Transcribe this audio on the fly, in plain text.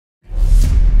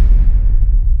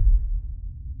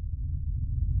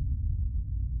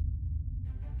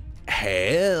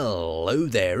Hello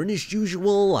there, and as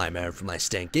usual, I'm Aaron from Let's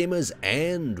Stand Gamers,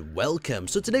 and welcome.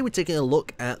 So today we're taking a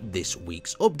look at this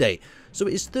week's update. So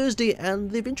it is Thursday,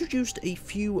 and they've introduced a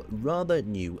few rather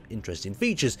new, interesting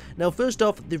features. Now, first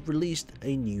off, they've released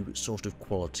a new sort of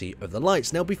quality of the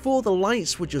lights. Now, before, the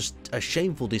lights were just a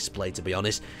shameful display, to be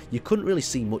honest. You couldn't really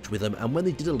see much with them, and when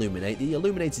they did illuminate, they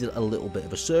illuminated a little bit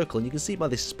of a circle, and you can see by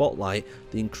this spotlight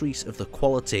the increase of the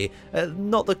quality,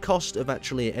 not the cost of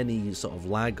actually any sort of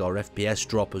lag or FPS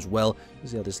drop as well. You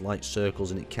see how this light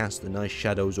circles and it casts the nice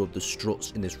shadows over the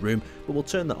struts in this room, but we'll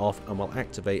turn that off and we'll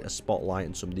activate a spotlight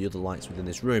and some of the other lights within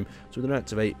this room. So we're going to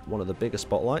activate one of the bigger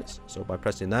spotlights. So by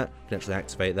pressing that, you can actually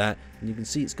activate that, and you can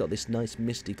see it's got this nice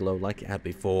misty glow like it had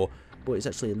before, but it's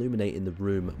actually illuminating the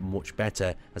room much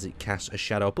better as it casts a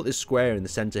shadow. I'll put this square in the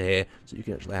center here so you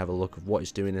can actually have a look of what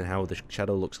it's doing and how the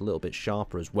shadow looks a little bit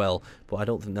sharper as well, but I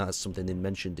don't think that's something they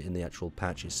mentioned in the actual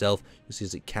patch itself. You see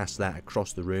as it casts that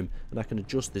across the room, and I can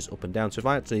adjust this up and down. So if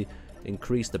I actually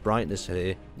increase the brightness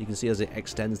here, you can see as it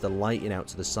extends the lighting out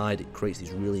to the side, it creates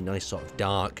these really nice sort of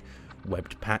dark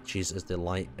webbed patches as the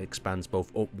light expands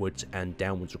both upwards and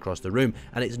downwards across the room,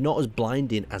 and it's not as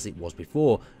blinding as it was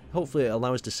before. Hopefully it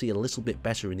allows us to see a little bit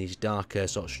better in these darker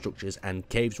sort of structures and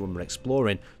caves when we're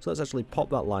exploring. So let's actually pop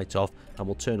that light off and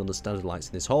we'll turn on the standard lights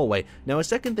in this hallway. Now, a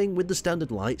second thing with the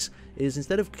standard lights is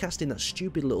instead of casting that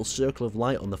stupid little circle of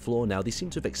light on the floor now, they seem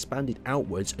to have expanded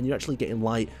outwards and you're actually getting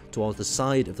light towards the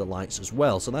side of the lights as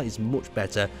well. So that is much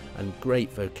better and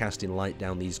great for casting light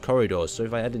down these corridors. So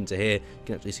if I head into here, you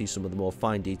can actually see some of the more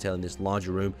fine detail in this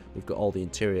larger room. We've got all the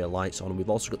interior lights on, and we've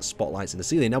also got the spotlights in the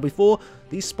ceiling. Now, before,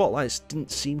 these spotlights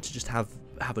didn't seem to just have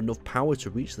enough power to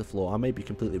reach the floor. I may be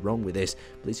completely wrong with this,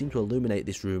 but they seem to illuminate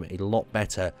this room a lot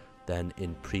better than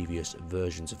in previous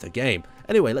versions of the game.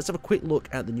 Anyway, let's have a quick look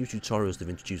at the new tutorials they've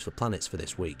introduced for planets for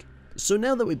this week. So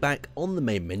now that we're back on the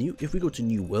main menu, if we go to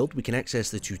New World, we can access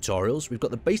the tutorials. We've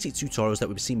got the basic tutorials that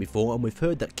we've seen before, and we've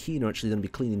heard that Keen are actually going to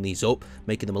be cleaning these up,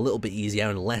 making them a little bit easier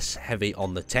and less heavy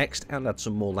on the text, and add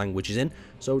some more languages in.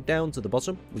 So down to the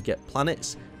bottom, we get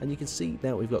planets, and you can see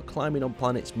now we've got climbing on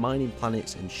planets, mining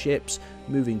planets and ships,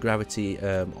 moving gravity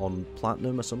on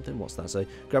platinum or something. What's that say?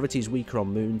 Gravity is weaker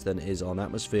on moons than it is on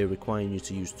atmosphere, requiring you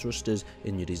to use thrusters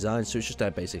in your design. So it's just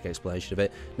a basic explanation of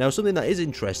it. Now, something that is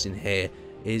interesting here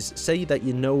is, say that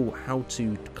you know how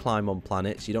to climb on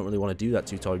planets, you don't really want to do that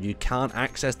tutorial, you can't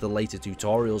access the later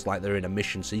tutorials like they're in a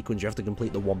mission sequence, you have to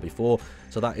complete the one before.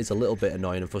 So that is a little bit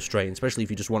annoying and frustrating, especially if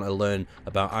you just want to learn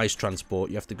about ice transport.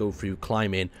 You have to go through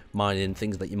climbing, mining,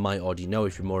 things that you might already know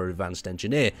if you're more an advanced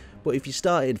engineer. But if you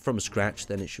started from scratch,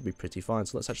 then it should be pretty fine.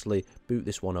 So let's actually boot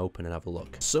this one open and have a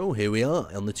look. So here we are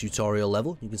on the tutorial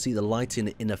level. You can see the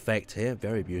lighting in effect here,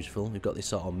 very beautiful. We've got this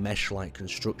sort of mesh-like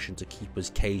construction to keep us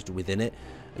caged within it.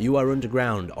 You are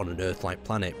underground on an Earth-like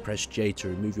planet. Press J to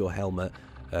remove your helmet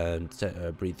and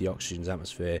breathe the oxygen's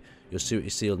atmosphere. Your suit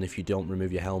is sealed, and if you don't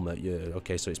remove your helmet, you're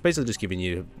okay. So it's basically just giving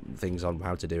you things on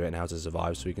how to do it and how to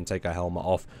survive. So we can take our helmet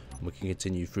off and we can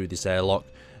continue through this airlock.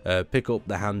 Pick up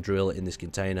the hand drill in this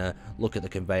container, look at the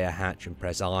conveyor hatch and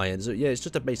press I. And so yeah, it's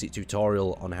just a basic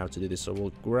tutorial on how to do this. So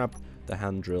we'll grab the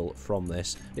hand drill from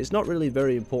this. It's not really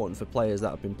very important for players that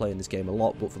have been playing this game a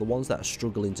lot, but for the ones that are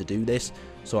struggling to do this,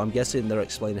 so I'm guessing they're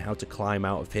explaining how to climb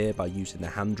out of here by using the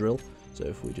hand drill. So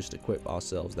if we just equip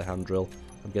ourselves the hand drill,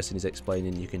 I'm guessing he's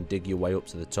explaining you can dig your way up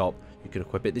to the top, you can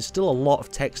equip it. There's still a lot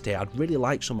of text here. I'd really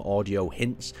like some audio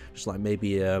hints, just like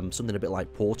maybe something a bit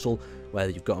like Portal, where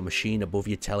you've got a machine above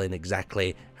you telling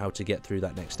exactly how to get through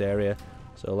that next area.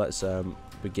 So let's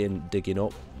begin digging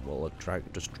up. We'll try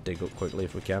just dig up quickly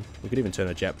if we can. We could even turn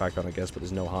a jetpack on, I guess, but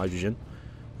there's no hydrogen,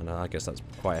 and I guess that's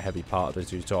quite a heavy part of the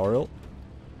tutorial.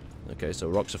 Okay, so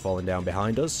rocks are falling down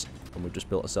behind us, and we've just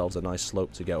built ourselves a nice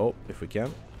slope to get up if we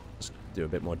can. Let's do a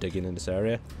bit more digging in this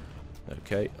area.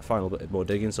 Okay, a final bit more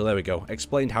digging. So there we go.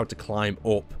 Explained how to climb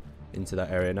up into that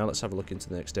area. Now let's have a look into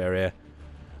the next area.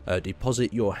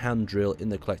 Deposit your hand drill in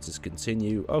the collectors.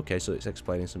 Continue. Okay, so it's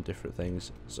explaining some different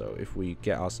things. So if we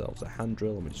get ourselves a hand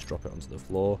drill and we just drop it onto the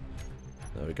floor,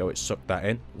 there we go. It sucked that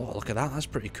in. Oh, look at that. That's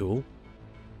pretty cool.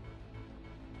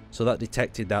 So that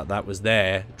detected that that was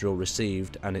there, drill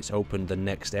received, and it's opened the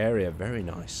next area. Very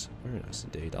nice. Very nice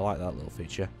indeed. I like that little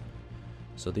feature.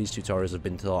 So these tutorials have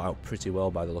been thought out pretty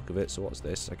well by the look of it. So what's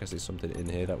this? I guess there's something in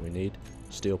here that we need.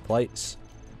 Steel plates.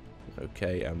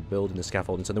 Okay, and building the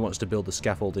scaffolding. So they want us to build the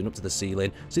scaffolding up to the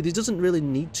ceiling. See, this doesn't really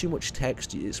need too much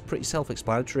text. It's pretty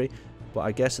self-explanatory. But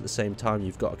I guess at the same time,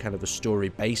 you've got a kind of a story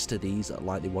base to these,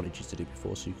 like they wanted you to do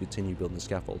before. So you continue building the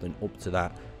scaffolding up to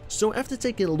that So after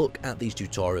taking a look at these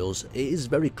tutorials, it is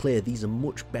very clear these are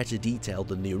much better detailed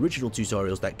than the original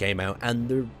tutorials that came out, and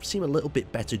they seem a little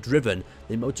bit better driven.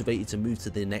 They motivate you to move to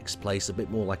the next place a bit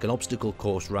more like an obstacle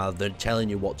course rather than telling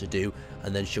you what to do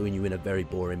and then showing you in a very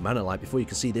boring manner. Like before, you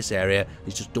can see this area,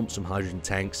 he's just dumped some hydrogen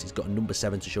tanks, he's got a number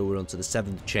 7 to show we're onto the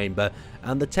 7th chamber,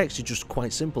 and the text is just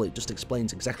quite simple. It just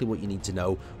explains exactly what you need to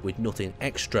know with nothing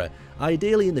extra.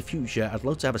 Ideally in the future, I'd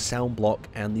love to have a sound block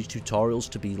and these tutorials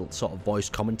to be sort of voice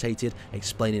commentated,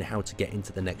 explaining how to get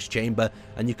into the next chamber,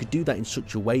 and you could do that in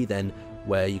such a way then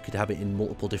where you could have it in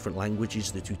multiple different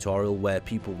languages, the tutorial, where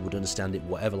people would understand it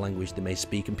whatever language they may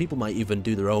speak, and people might even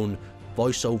do their own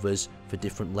voiceovers for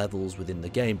different levels within the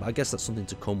game. But I guess that's something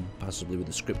to come possibly with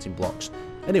the scripting blocks.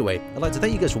 Anyway, I'd like to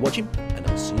thank you guys for watching, and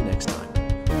I'll see you next time.